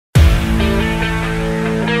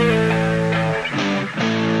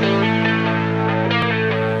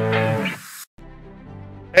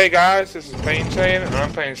Hey guys, this is Plain Chain and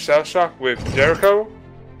I'm playing ShellShock with Jerikho.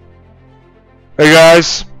 Hey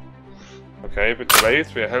guys! Okay, a bit delayed,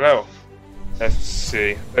 but hello. Let's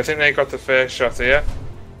see. I think they got the first shot here.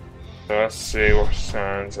 So let's see what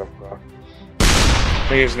signs I've got.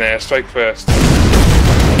 I'm using an airstrike first.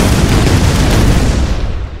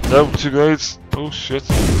 Nope, 2 grenades. Oh shit.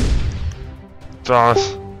 Darn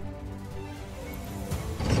it.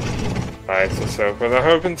 Right, so but I'm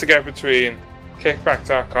hoping to get between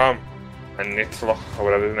kickback.com and Nitlock, or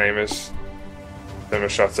whatever the name is. Then my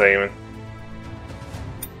shot's aiming.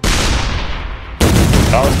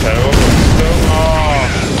 That was terrible, but still. Oh,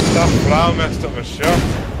 that flower messed up my shot.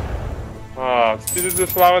 Oh, did you do the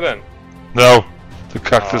flower then? No, the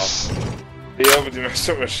cactus. Oh, he already messed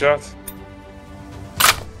up my shot.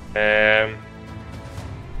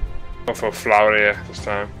 Go for a flower here this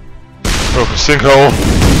time. Go for a sinkhole.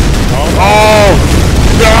 Oh!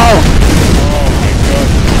 No! Oh my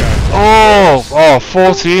god! Oh!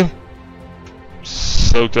 14.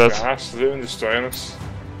 So dead. You're absolutely destroying us.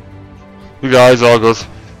 You guys are good.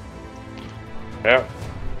 Yeah.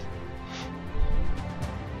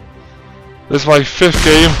 This is my 5th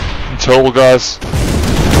game in total, guys.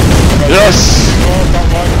 Yes!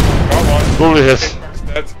 Got one. Lovely hit.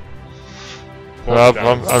 Dead.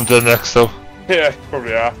 I'm dead next though. Yeah,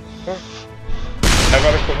 probably are. I've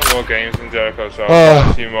had a couple more games in Jerikho, so I've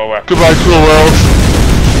got a few more weapons. Goodbye, cool world.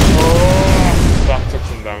 Oh, that took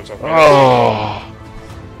some damage off me. Oh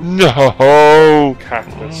no!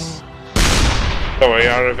 Cactus. Don't worry,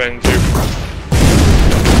 I'll revenge you.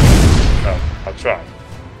 Oh, I'll try.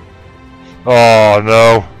 Oh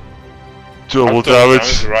no! Double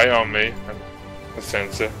damage. Right on me. The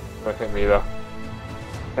sensor. Don't hit me though.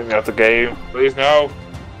 Hit me out the game. Please no.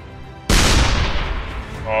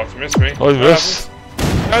 Oh, it's missed me. Oh, you missed.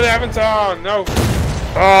 No, they haven't. Oh, no.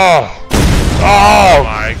 Oh! Oh Oh!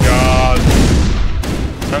 my god.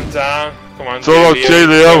 I'm down. Come on, J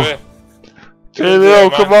Leo. J Leo,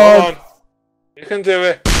 come on. You can do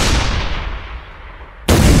it.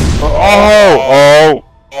 Oh!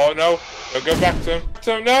 Oh no. Don't go back to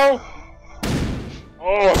him. No.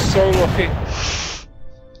 Oh, so lucky.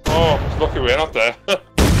 Oh, it's lucky we're not there.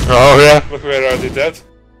 Oh yeah. Look, we're already dead.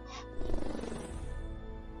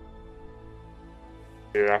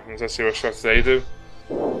 See what happens, let's see what shots they do.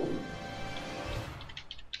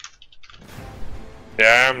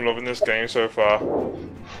 Yeah, I'm loving this game so far.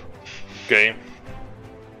 Why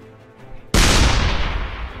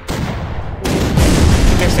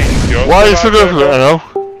are you so good for it, I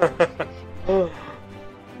know?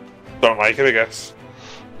 Don't like it, I guess.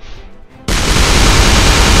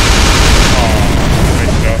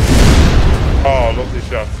 Oh, lovely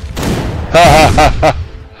shot.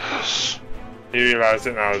 You realise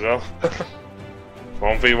it now as well.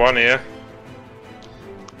 1v1 here.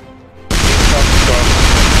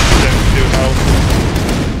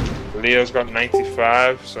 Leo's got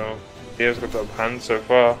 95, so Leo's got the upper hand so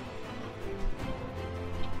far.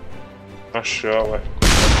 Not sure what.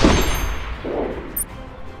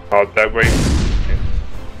 Oh, dead weight.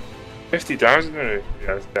 50 damage, isn't it?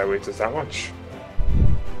 Yeah, dead weight does that much.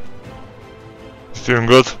 It's doing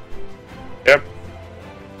good. Yep.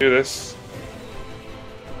 Do this.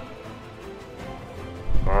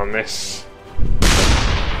 On this.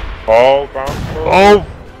 Oh, bounce. Oh!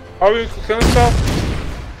 Oh, you can kill himself.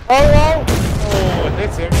 Oh, oh! It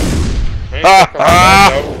hit him.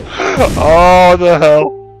 Oh, the hell.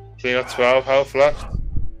 We got 12 health left.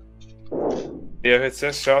 Yeah, if it's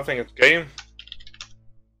this shot, I think it's game.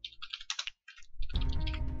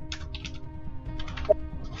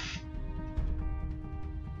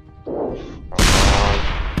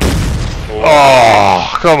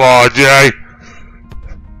 Oh, come on, Jay.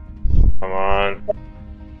 Come on.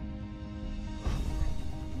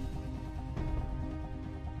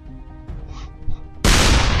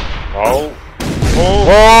 Oh.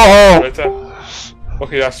 Oh. Splitter.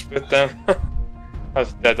 Lucky that split then.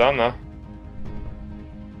 That's dead on now.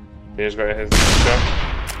 He's got his shot.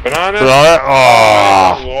 Banana.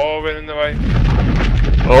 Oh. Wall in the way.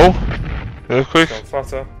 Oh. Earthquake. Don't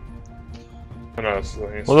flatter. Oh, no, that's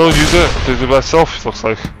well, those use it. They do by itself, looks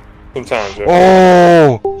like. Sometimes, yeah.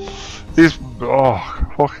 Oh! These. Oh,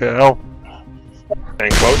 fucking hell.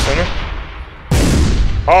 Getting close, isn't it?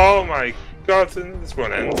 Oh my god, this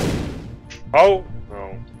won't end. Oh!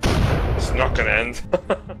 No. It's not gonna end.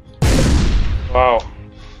 Wow.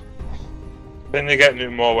 Then you get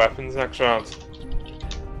more weapons next round.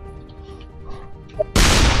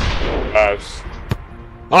 Lives.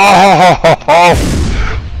 Oh!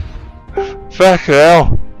 Fucking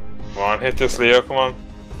hell. Come on, hit this, Leo, come on.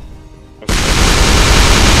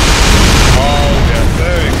 Oh, yeah,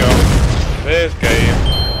 there we go. There's game.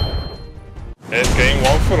 There's game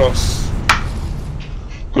 1 for us.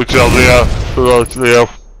 Good job, Leo. Good job, Leo.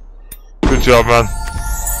 Good job, man.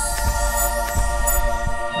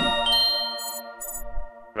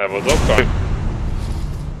 Leveled up, guy.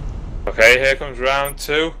 Okay, here comes round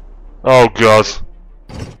 2. Oh god.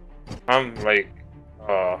 I'm like,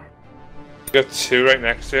 oh. You got 2 right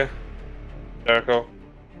next to you, Jerikho.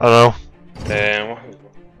 I know.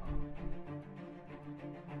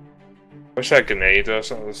 Wish I had a grenade or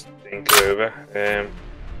something to think over.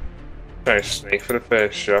 Trying to sneak for the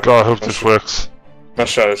first shot. God, I hope this works. Not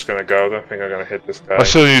sure how it's gonna go. I don't think I'm gonna hit this guy. I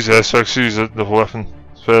should use this, so I should use the weapon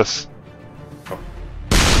first.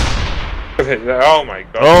 Oh my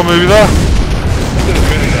god. Oh, maybe that? This is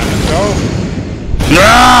really damage. Oh!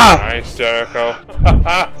 Yeah! Nice, Jerikho.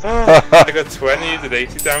 I got 20, you did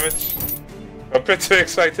 80 damage. I'm a bit too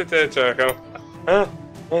excited there, Jerikho.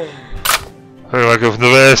 I go for the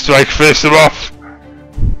air strike, finish them off.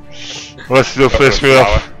 Let's go finish me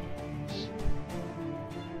off.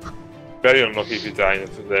 Very unlucky if you die in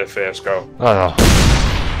the first go. I know.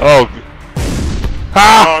 Oh.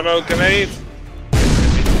 Ah! Oh no, grenade!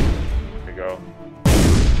 There we go.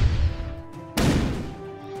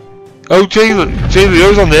 Oh, Jay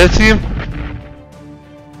Leo's on their team.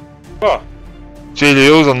 What? Jay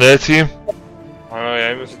Leo's on their team. Oh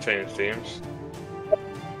yeah, he must have changed teams.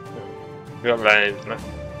 We got Lenny, didn't it?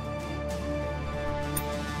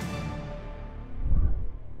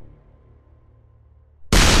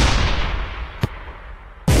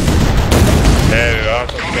 There we are,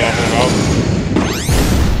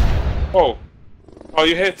 oh! Oh,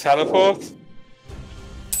 you hit teleport?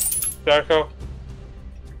 Jerikho?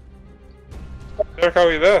 Jerikho,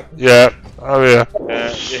 are you there? Yeah. Oh yeah. Yeah,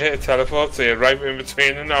 you hit a teleport, so you're right in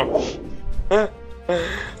between them now.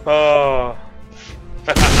 Oh.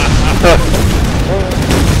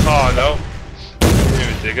 Oh no. Give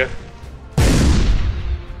me a digger.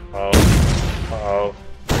 Oh. Uh-oh.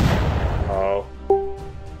 Oh.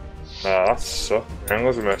 Nah, that sucks. The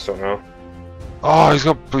angles are messed up now. Oh, he's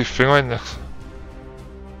got a blue thing right next.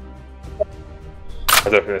 I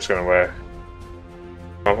don't think it's gonna work.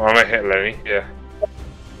 I might hit Lenny, yeah.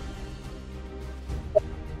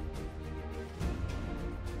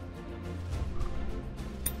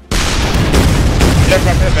 Yeah,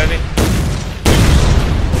 I hit Lenny.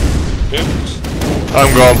 Oops.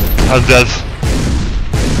 I'm gone. I'm dead.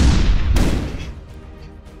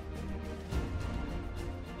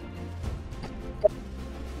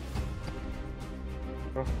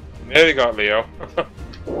 Nearly got Leo.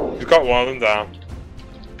 He's got one of them down.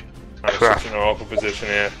 I'm in Crap. such an awkward position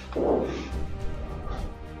here.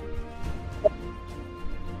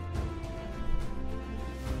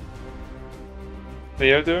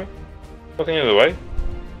 Leo doing? Looking the other way.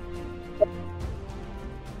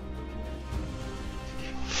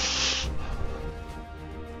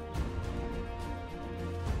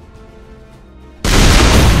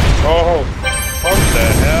 Oh! What the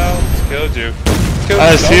hell? It's killed you.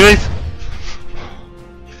 I see it.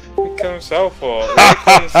 He killed himself or he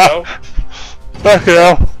killed himself. Back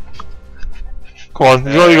hell. Come on,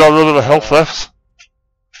 he's only got a little bit of health left.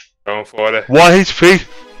 Going for it. 1 HP.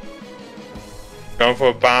 Going for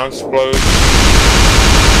a bounce blow.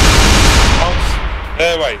 Bounce.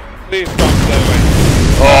 Their way. Please bounce their way.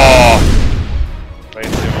 Oh. Way too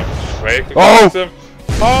much. Wait, Oh. him.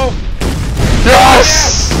 Oh!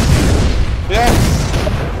 Yes! Yes!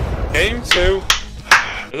 Game 2.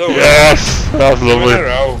 Yes! That was lovely.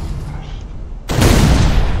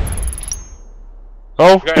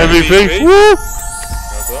 Oh, got MVP. MVP. Woo!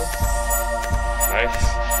 Well done. Nice.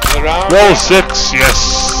 Another round. Roll 6, yes.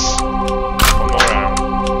 One more round.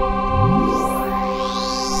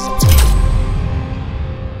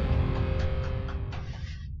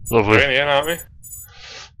 Lovely. We're in here, aren't we?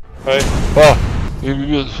 Right. Oh,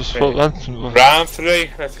 you spot that. Round 3.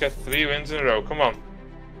 Let's get 3 wins in a row. Come on.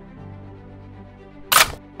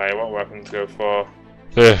 Right, what weapon to go for?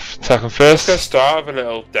 Yeah, attacking Let's first. go start with a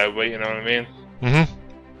little dead weight, you know what I mean?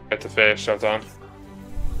 Get the first shot on.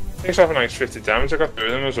 Takes off a nice 50 damage. I got 2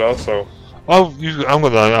 of them as well, so. Oh, I'm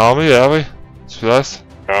going to army, yeah, are we? It's nice.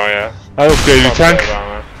 Oh, yeah. I upgrade your tank.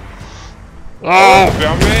 Oh,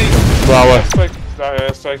 beyond me! Flower. It's like,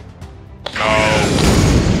 it's like. No.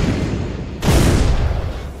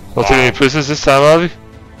 Not taking any prisoners this time, are we?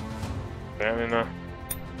 Apparently not.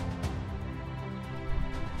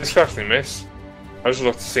 This could actually miss. I just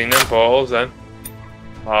looked to see them balls then.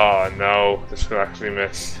 Oh no, this could actually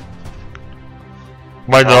miss.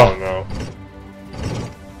 Might not. Oh no.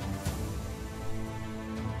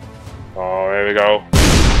 Oh, there we go.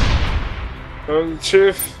 Oh, the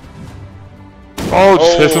chief. Oh,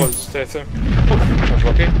 just hit him. Just hit him. Oh, I was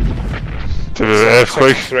lucky. Did an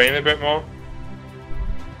earthquake. Terrain a bit more.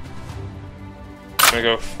 I'm gonna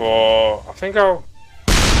go for. I think I'll.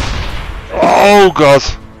 Oh god.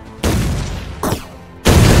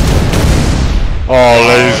 Oh,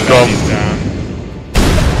 Lady's gone. Down.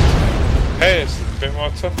 Hey, it's a bit more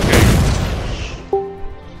tough game.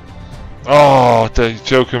 Oh, they're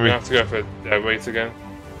joking me. I have to go for dead weight again.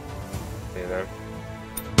 You know.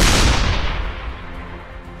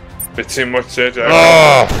 Bit too much there, Jack.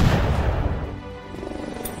 Oh.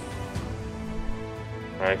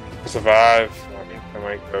 Right, survive. I think I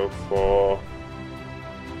might go for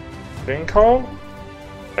Sinkhole?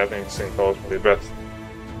 Yeah, I think Sinkhole's probably best.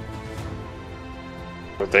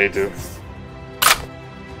 What they do.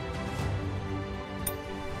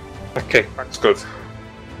 Okay, that's good.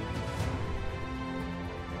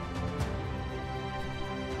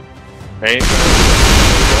 Anything?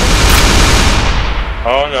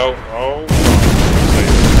 Oh no! Oh!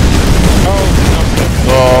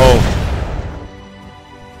 Oh.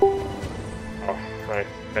 Oh, right,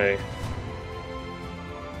 okay.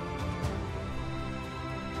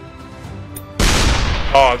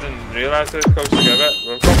 Oh, I didn't realise it goes together.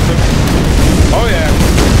 Oh yeah!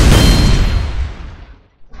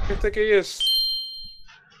 Look at the gears.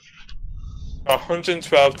 Oh,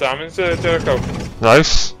 112 damage there, Jerikho.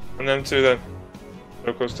 Nice. And them two then.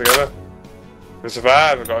 It goes together. We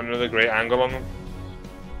survived, I've got another great angle on them.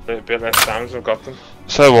 A bit less damage, I've got them.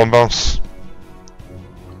 So one bounce.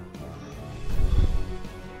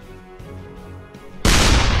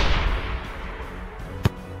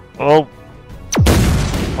 Oh.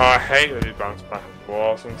 Oh, I hate when you bounce back and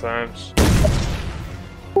forth sometimes.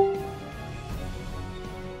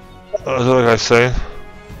 I don't know what I'm saying.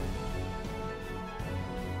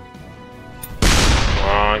 Come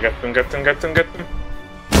on, get them, get them, get them, get them.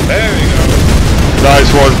 There we go.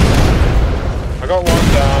 Nice one. I got one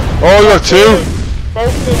down. Oh, you got two.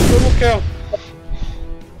 Both of them, double kill.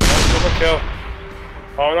 One double kill.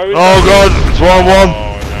 Oh no, Oh god, it's 1-1.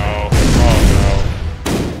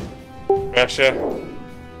 Oh no, pressure.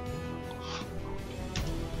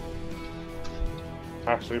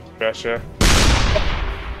 Absolute pressure.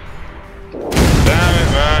 Damn it,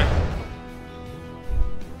 man.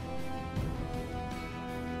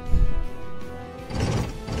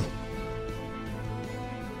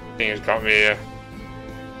 I think he's got me here.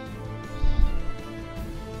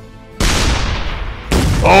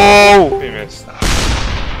 Oh! He missed.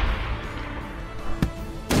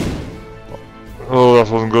 Oh, that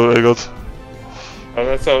wasn't good, very good. Oh,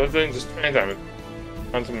 that's all. It's doing just 20 damage.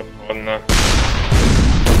 Quantum more than that.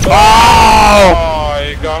 Oh! Oh,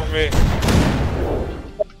 you got me.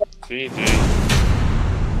 GG.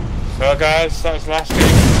 Well, guys, that was the last game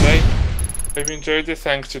for today. Hope you enjoyed it.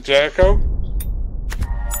 Thanks to Jerikho.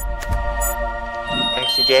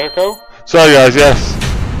 Thanks to Jerikho. Sorry, guys, yes.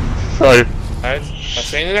 Sorry. Alright, I'll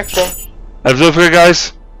see you in the next one. And don't forget,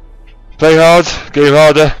 guys, play hard, game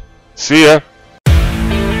harder. See ya.